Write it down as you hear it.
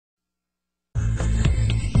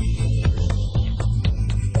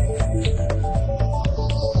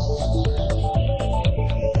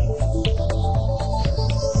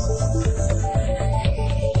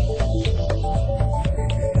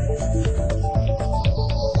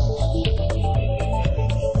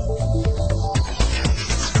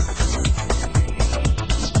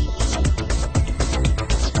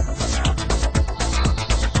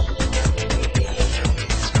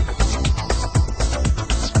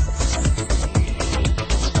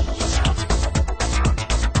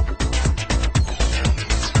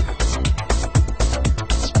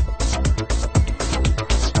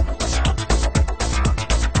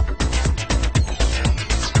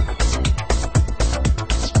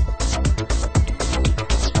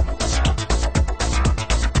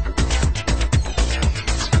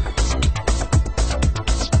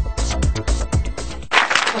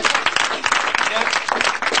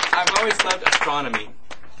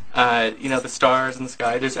you know, the stars in the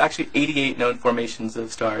sky. There's actually 88 known formations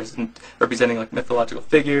of stars, and representing like mythological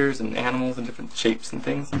figures and animals and different shapes and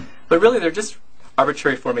things. But really, they're just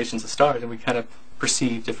arbitrary formations of stars, and we kind of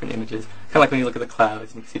perceive different images. Kind of like when you look at the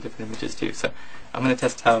clouds, and you can see different images too. So I'm going to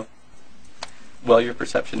test how well your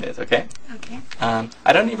perception is, okay? Okay.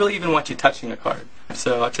 I don't really even want you touching a card.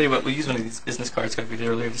 So I'll tell you what, we'll use one of these business cards like we did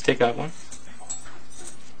earlier. Just take out one.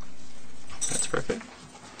 That's perfect.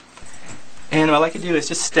 And what I like to do is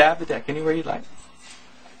just stab the deck anywhere you'd like.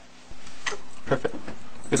 Perfect.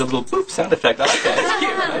 There's a little boop sound effect. I like that.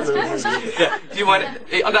 It's cute. Yeah. Do you want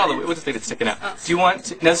it? Oh, no, we'll just leave it sticking out. Do you want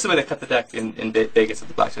to, now this is the way they cut the deck in Vegas at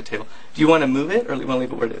the blacksmith table. Do you want to move it, or do you want to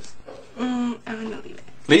leave it where it is? I want to leave it.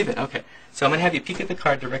 Leave it, okay. So I'm going to have you peek at the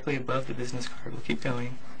card directly above the business card. We'll keep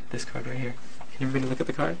going. This card right here. Can everybody look at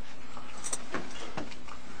the card?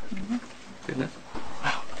 Mm-hmm. Good enough?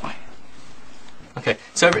 Wow, boy. Okay,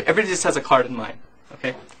 so everybody just has a card in mind,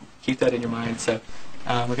 okay? Keep that in your mind. So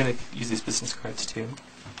we're going to use these business cards too.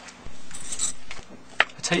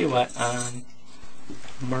 I'll tell you what,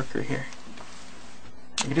 marker here.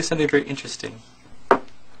 I'm going to do something very interesting.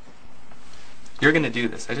 You're going to do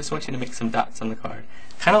this. I just want you to make some dots on the card.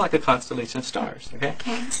 Kind of like a constellation of stars, okay?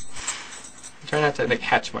 Okay. Try not to make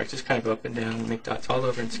hatch marks. Just kind of go up and down and make dots all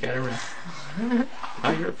over and scatter around.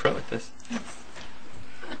 Oh, you're a pro at this.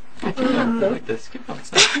 Keep going. Go like this. Keep going.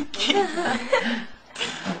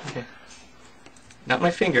 Okay. Not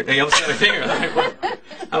my finger. No, you almost got my finger.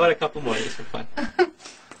 How about a couple more just for fun?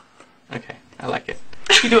 Okay. I like it.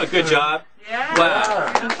 You do a good job. Yeah.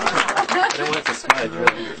 Wow. I don't want it to smudge,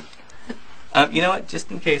 really. You know what?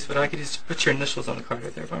 Just in case, what I could just put your initials on the card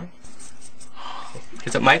right there for me,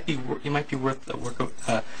 because it might be worth a work of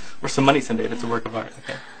worth some money someday if it's a work of art.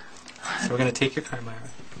 Okay. So we're gonna take your card, Myra.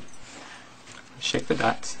 Shake the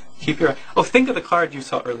dots. Keep your think of the card you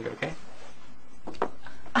saw earlier. Okay.